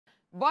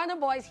Burna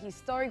Boy's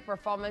historic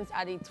performance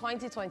at the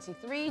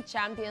 2023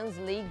 Champions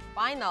League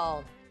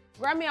Final.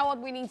 Grammy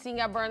Award-winning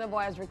singer Burna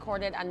Boy has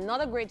recorded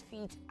another great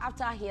feat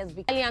after he has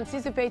become highly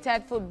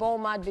anticipated football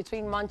match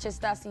between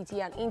Manchester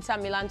City and Inter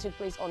Milan took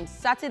place on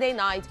Saturday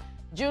night,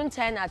 June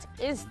 10 at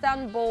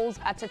Istanbul's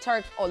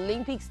Ataturk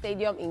Olympic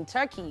Stadium in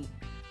Turkey.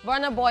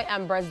 Burna Boy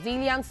and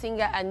Brazilian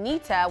singer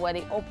Anitta were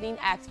the opening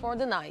acts for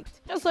the night.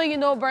 Just so you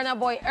know, Burna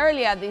Boy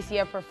earlier this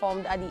year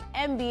performed at the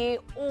NBA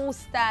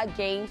All-Star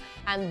Game,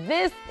 and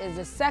this is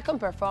the second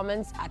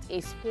performance at a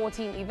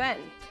sporting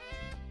event.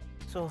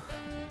 So,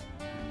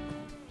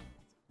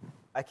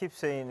 I keep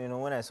saying,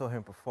 when I saw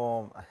him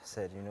perform, I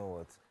said, you know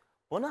what,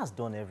 Burna has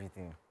done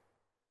everything.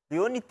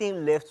 The only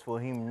thing left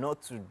for him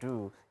not to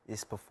do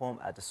is perform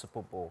at the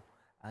Super Bowl.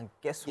 And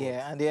guess what?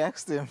 Yeah, and they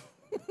asked him.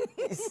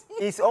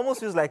 It almost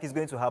feels like it's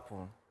going to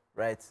happen,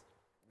 right?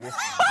 Yes,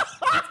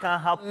 it can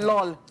happen.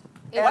 Lol.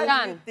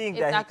 Why do you think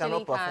that he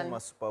cannot perform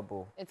at Super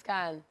Bowl? It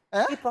can.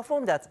 He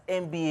performed at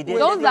NBA.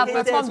 Those that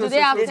perform, do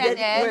they have 10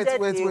 heads?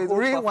 Wait.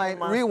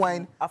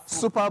 Rewind.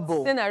 Super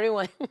Bowl.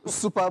 Rewind.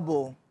 Super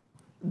Bowl.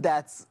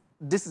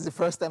 This is the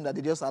first time that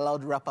they just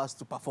allowed rappers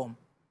to perform.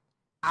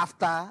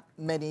 After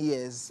many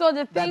years. So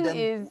the thing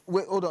is...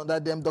 Wait, hold on.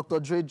 That Dr.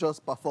 Dre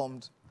just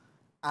performed.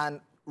 And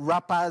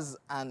rappers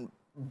and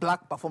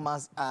black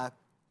performers are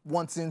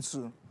wanting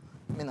to.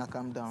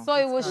 Calm down. So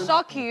it will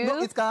shock you.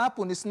 No, it can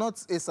happen. It's not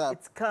ASAP.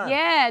 It can.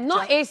 Yeah,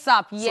 not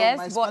ASAP, yes.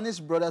 So my Spanish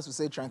brothers will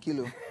say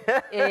tranquilo.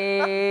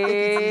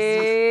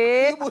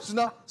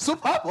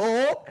 Super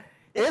Bowl.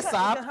 It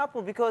can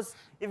happen because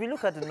if you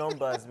look at the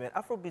numbers, man,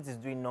 Afrobeat is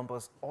doing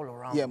numbers all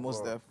around. Yeah,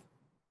 most def.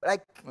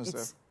 Like,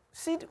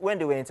 see when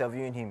they were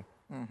interviewing him,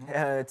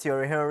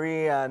 Thierry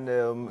Henry and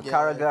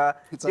Carragher,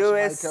 they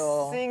were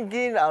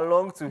singing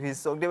along to his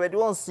song. They were the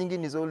ones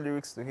singing his own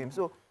lyrics to him.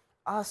 So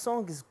our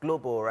song is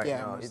global right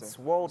now. It's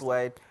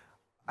worldwide.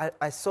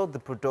 I saw the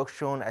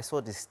production, I saw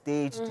the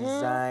stage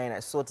design, I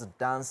saw the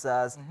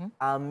dancers.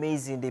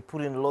 Amazing. They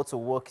put in lots of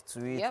work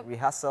to it,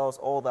 rehearsals,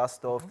 all that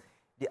stuff.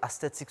 The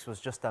aesthetics was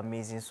just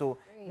amazing. So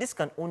this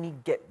can only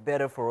get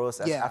better for us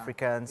as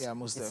Africans. Yeah,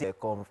 most it's a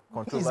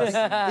controversy.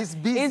 It's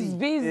busy. It's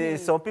busy.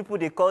 Some people,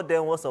 they call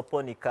them Once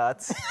Upon a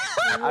Cat.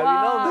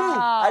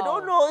 I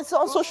don't know. It's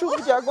on social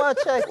media. Go and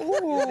check.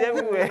 It's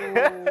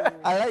everywhere.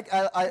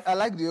 I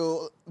like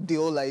the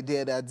whole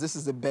idea that this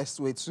is the best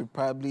way to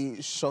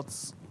probably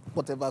shut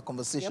whatever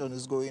conversation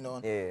is going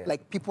on.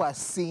 Like, people are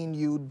seeing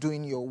you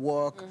doing your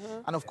work.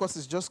 And of course,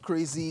 it's just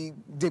crazy.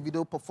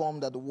 Davido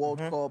performed at the World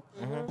Cup.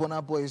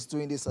 Burna Boy is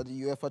doing this at the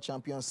UEFA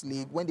Champions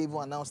League. When they even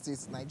announced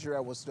it,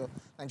 Nigeria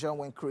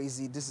went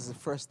crazy. This is the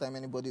first time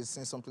anybody has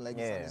seen something like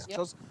this. And it's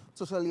just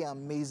totally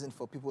amazing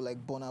for people like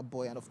Burna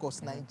Boy and, of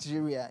course,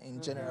 Nigeria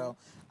in general.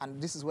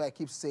 And this is why I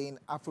keep saying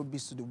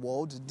Afrobeats to the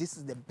world. This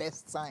is the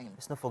best time.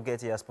 Let's not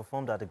forget he has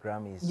performed at the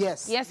Grammys.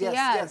 Yes, he has.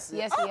 Yes, he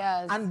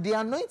has. And the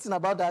anointing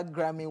about that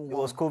Grammy it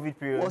was COVID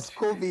period. Was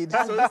COVID.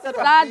 So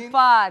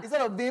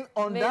instead of being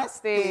on that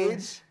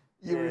stage,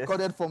 you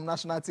recorded from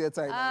National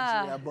Theatre in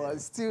Nigeria. But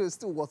it's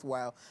still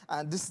worthwhile.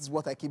 And this is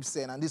what I keep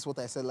saying, and this is what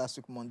I said last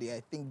week Monday. I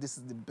think this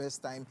is the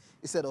best time,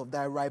 instead of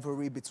that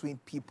rivalry between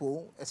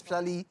people,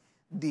 especially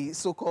the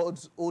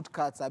so-called old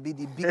cats, the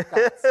big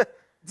cats.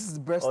 This is the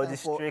best time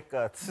for stray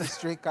cats. The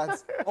stray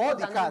cats. All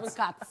the cats.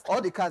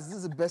 All the cats. This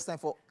is the best time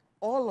for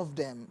all of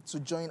them to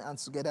join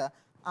hands together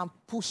and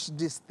push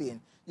this thing.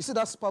 You see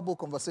that Super Bowl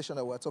conversation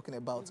that we're talking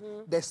about?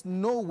 There's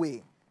no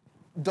way.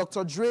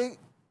 Dr. Dre,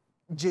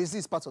 Jay-Z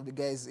is part of the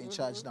guys in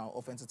charge now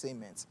of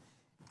entertainment.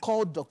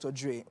 Called Dr.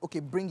 Dre. Okay,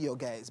 bring your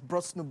guys.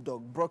 Brought Snoop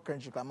Dogg, brought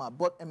Kendrick Lamar,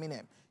 brought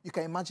Eminem. You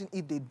can imagine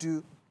if they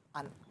do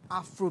an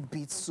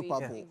Afrobeat Super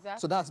Bowl. Exactly.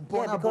 So that's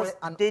Burna Boy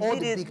and they all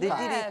did the it, big They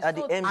cats. did it at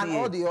the NBA. And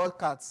all the old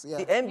cats,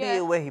 The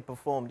NBA where he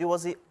performed, there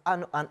was an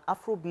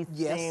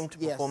Afrobeat-themed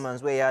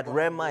performance where he had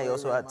Rema, he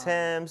also had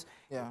Thames.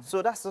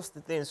 So that's just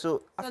the thing.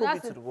 So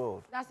Afrobeat to the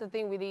world. That's the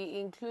thing with the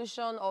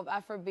inclusion of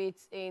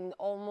Afrobeats in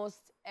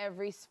almost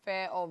every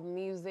sphere of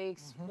music,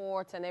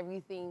 sport, and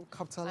everything.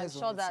 I'm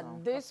sure that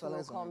this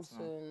will come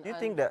soon. Do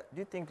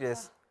you think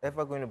there's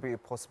ever going to be a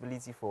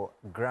possibility for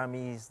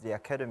Grammys, the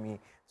Academy,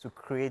 to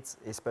create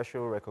a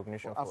special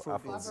recognition for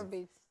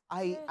Afrobeats?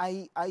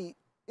 I,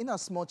 in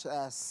as much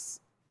as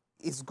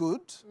it's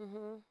good,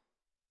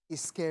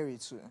 it's scary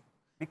too.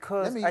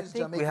 Because I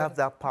think we have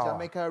that power.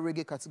 Jamaica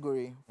reggae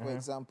category, for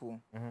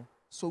example.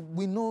 So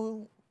we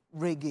know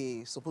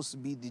reggae is supposed to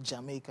be the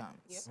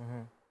Jamaicans.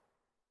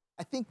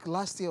 I think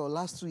last year or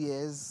last 2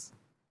 years,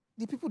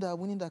 the people that are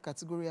winning that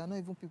category are not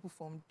even people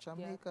from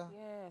Jamaica.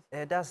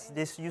 That's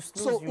this. You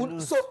snooze, you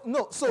lose.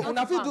 So when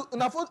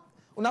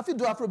I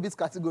do Afrobeats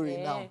category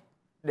now,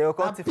 they will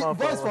come to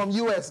boys from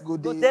US go.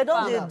 But they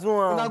don't do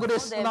Now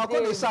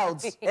go they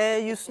shout.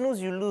 You snooze,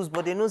 you lose,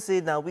 but they don't say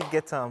that we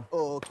get them.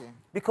 Oh, okay.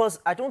 Because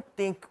I don't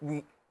think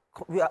we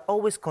are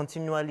always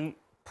continually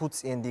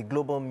put in the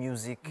global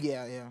music.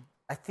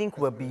 I think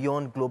we're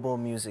beyond global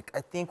music.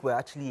 I think we're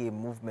actually a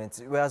movement.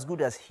 We're as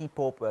good as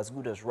hip-hop, we're as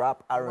good as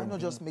rap, R&B. Why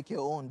not just make your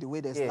own, the way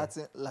there's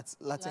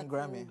Latin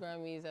Grammy?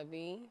 Grammys,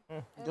 Abi.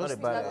 Not a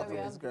bad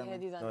idea.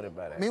 Not a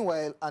bad idea.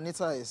 Meanwhile,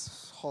 Anita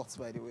is hot,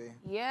 by the way.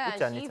 Yeah,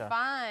 she's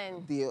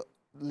fine. The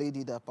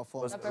lady that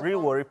performed.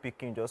 Real worry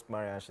picking, just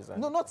marry and she's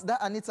No, not that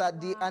Anita.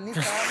 The Anita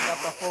that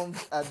performed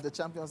at the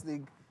Champions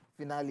League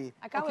finale.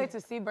 I can't wait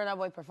to see Burna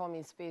Boy perform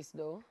in space,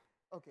 though.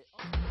 Okay.